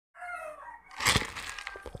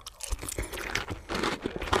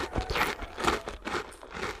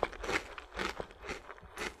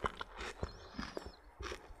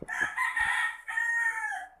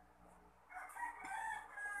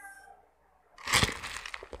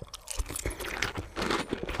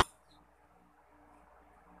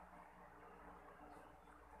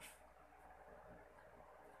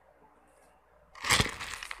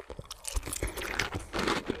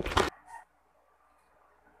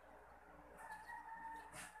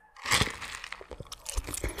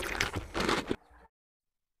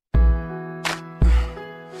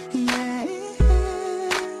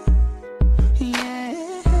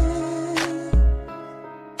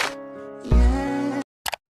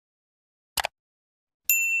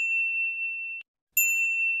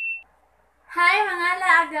Hi mga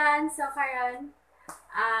laagan! So karon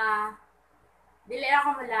dili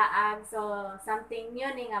ako mulaag. So something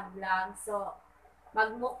new ni nga vlog. So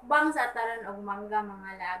magmukbang sa taron og mangga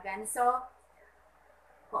mga laagan. So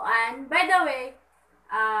by the way,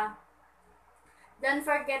 don't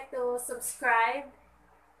forget to subscribe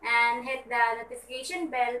and hit the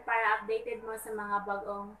notification bell para updated mo sa mga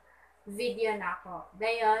bagong video nako.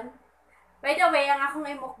 Dayon, by the way, ang akong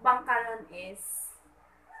imukbang karon is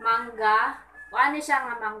mangga. O ano siya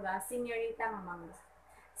nga mangga? Señorita nga mangga.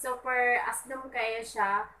 Super asdom kayo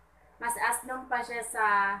siya. Mas asdom pa siya sa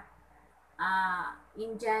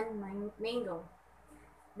Indian mango.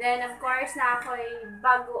 Then, of course, na ako'y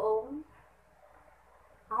bagoong.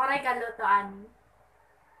 Ako rin kalutoan.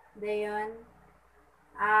 Dayon,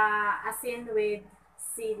 asin with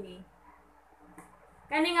sili.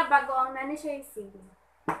 Kani nga bagoong na ni siya yung sili.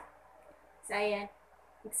 So, ayan.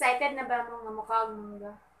 Excited na ba mo nga mukha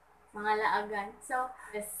mga laagan? So,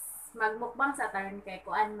 magmukbang sa taron kay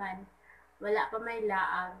kuan man. Wala pa may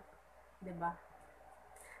laag. 'Di ba?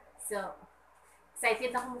 So,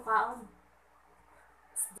 excited ako mukhaon.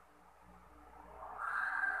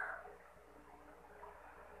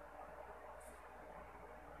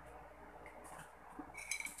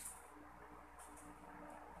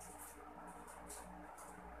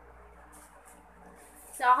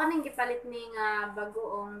 So, ako nang gipalit ni nga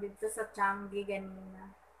bagoong dito sa Changi ganina.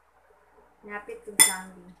 Napit to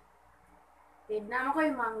Changi. Tignan mo ko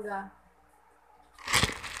yung mangga.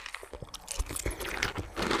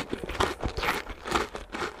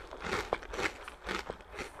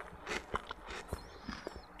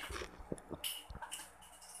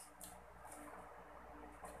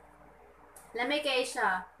 Lamay kayo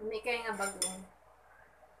siya. Lamay kayo nga bagoong.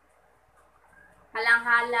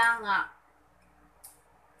 Halang-halang nga.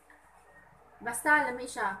 Basta lamay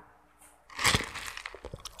siya.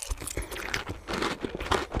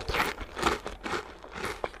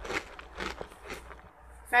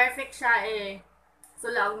 Perfect siya eh.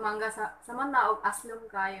 Sula og mangga sa man og aslom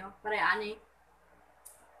kayo. Pare ani.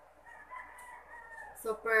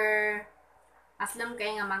 Super aslom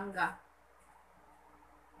kayo nga mangga.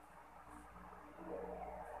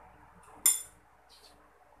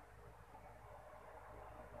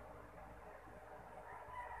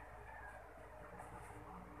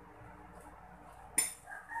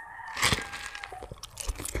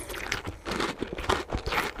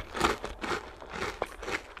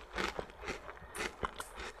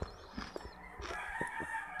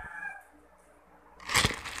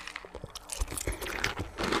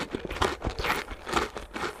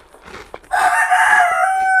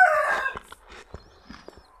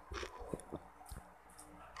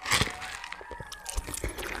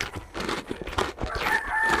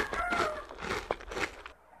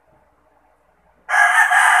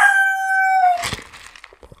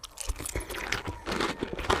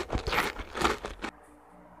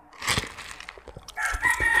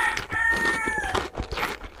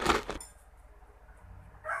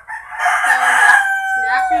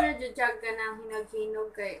 Jug ka ng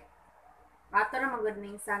hinag-hinog kay ato na magod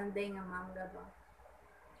ning Sunday nga mangga ba.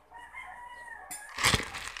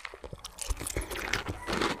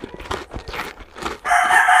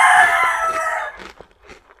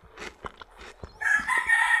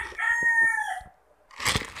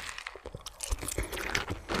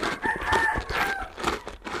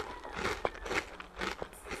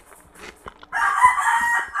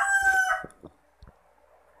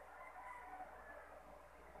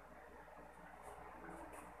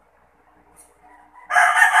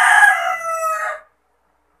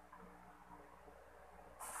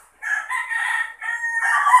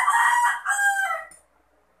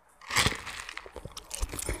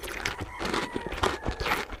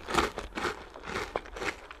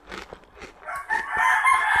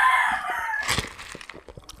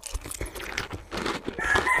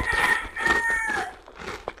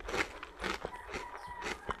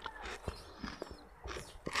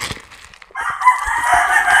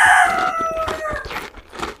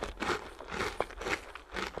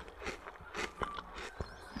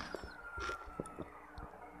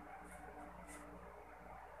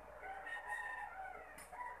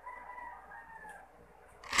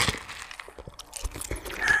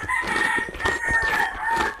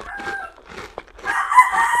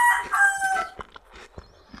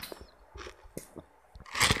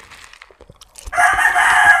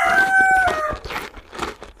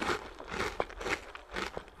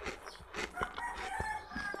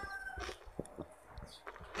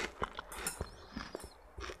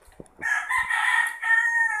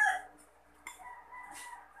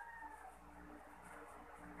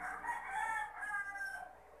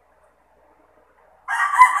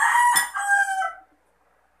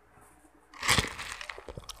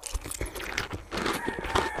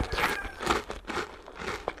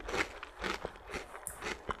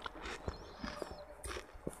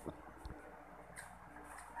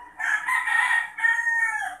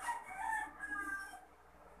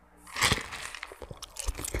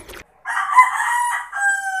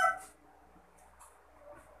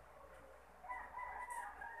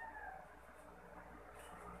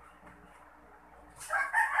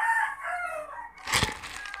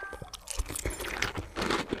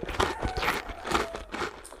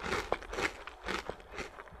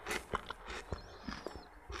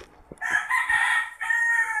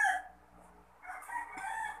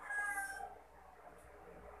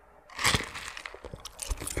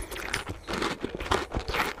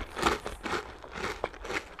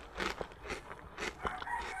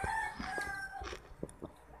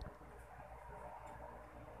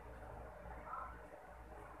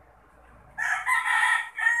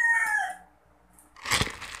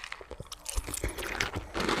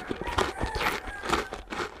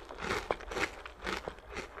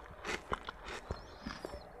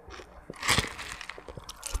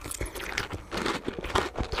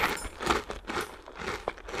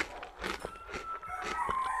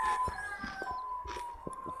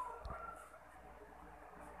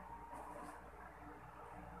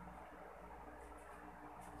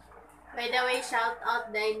 By the way, shout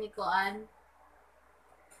out dahil ni Koan.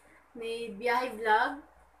 May biyahe vlog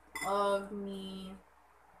o ni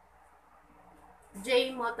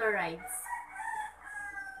J Motor Rides.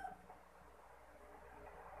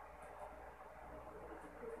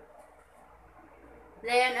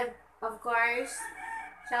 Dayon, of course,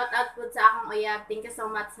 shout out po sa akong uyab. Thank you so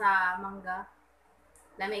much sa mangga.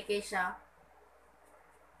 Lami kay siya.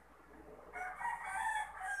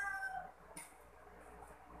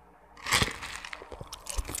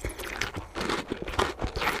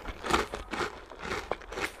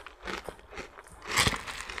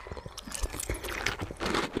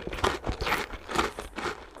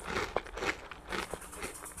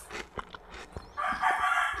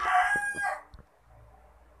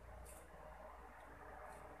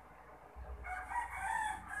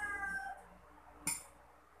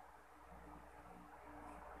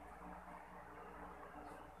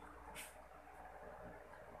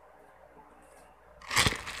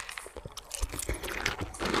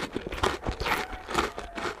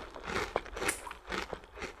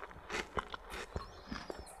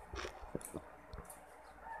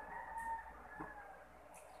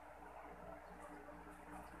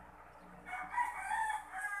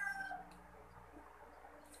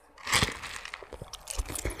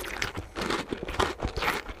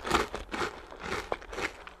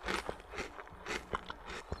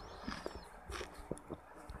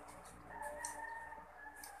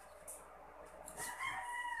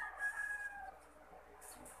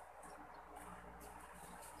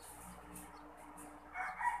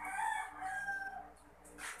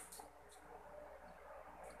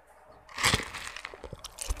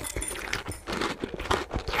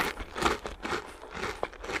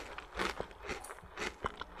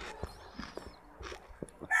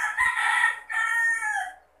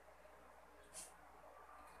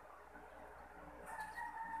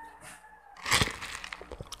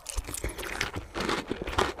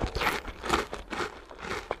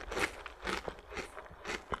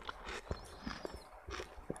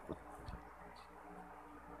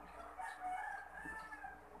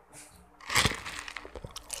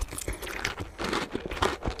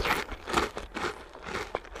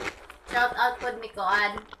 Shout out po ni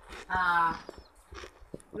Koan.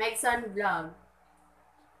 Megson Vlog.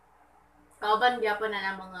 Kauban biya po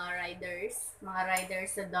na ng mga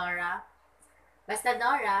riders sa Dora. Basta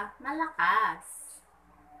Dora, malakas.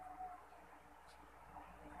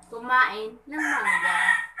 Kumain ng mangga.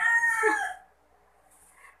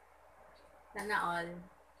 Sana all.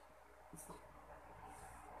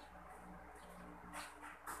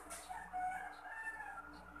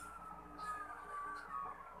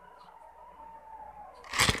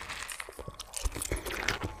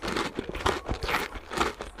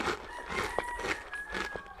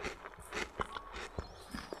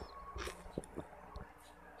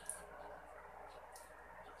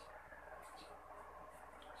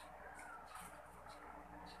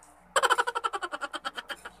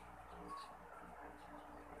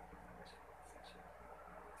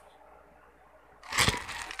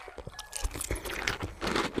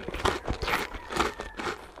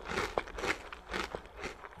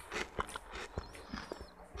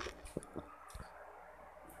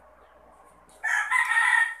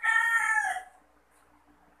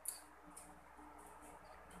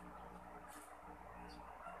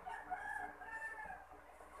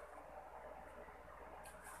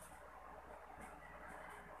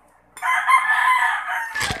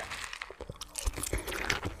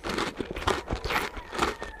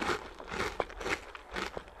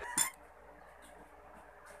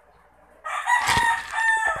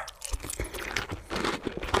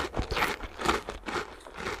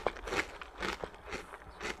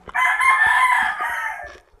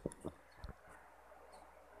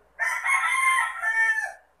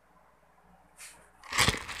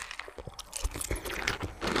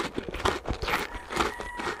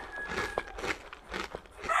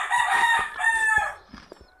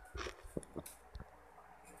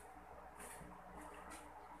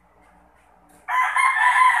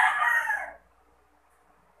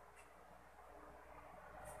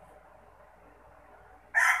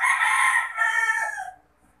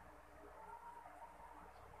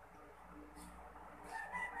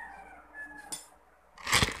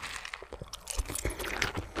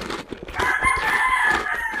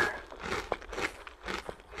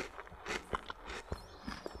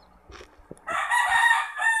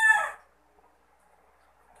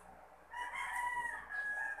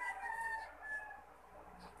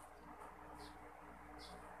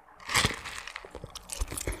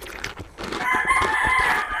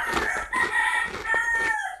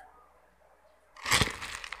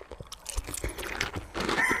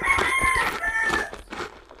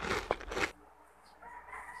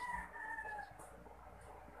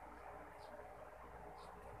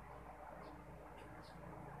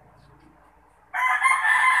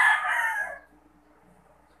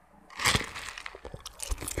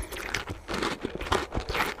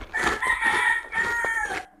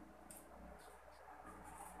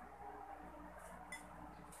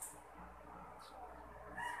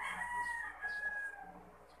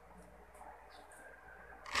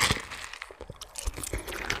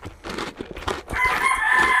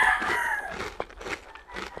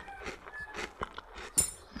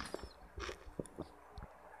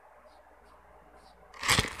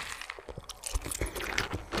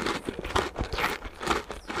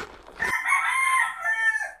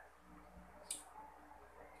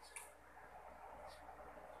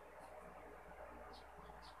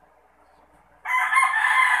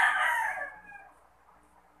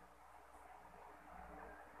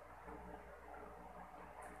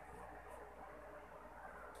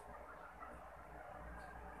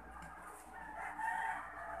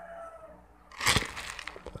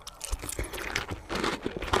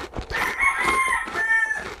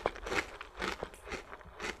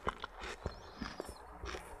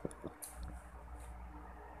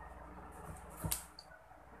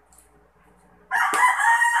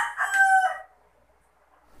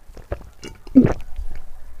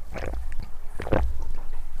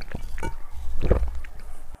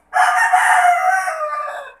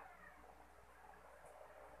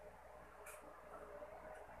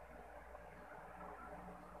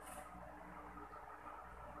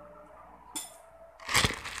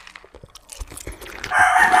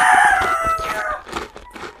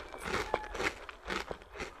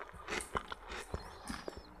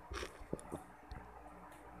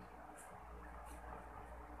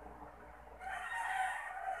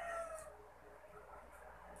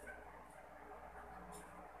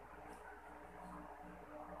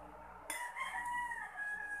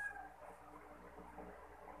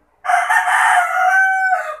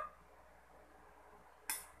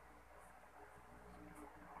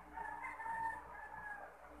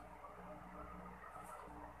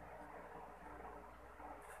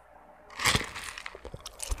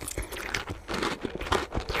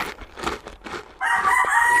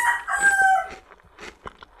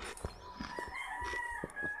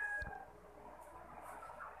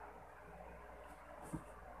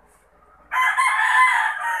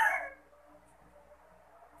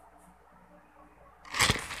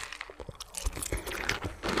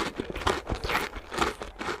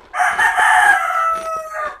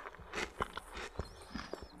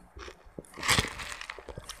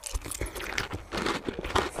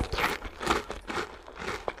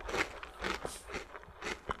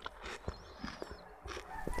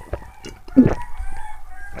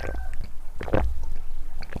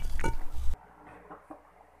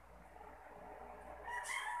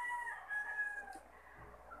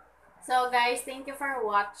 So guys, thank you for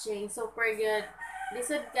watching. Super good.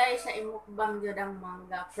 Lisod guys siya imukbang jud ang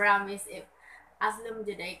mangga. Promise if aslum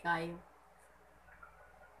jud ay kayo.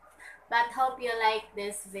 But hope you like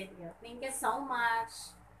this video. Thank you so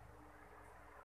much.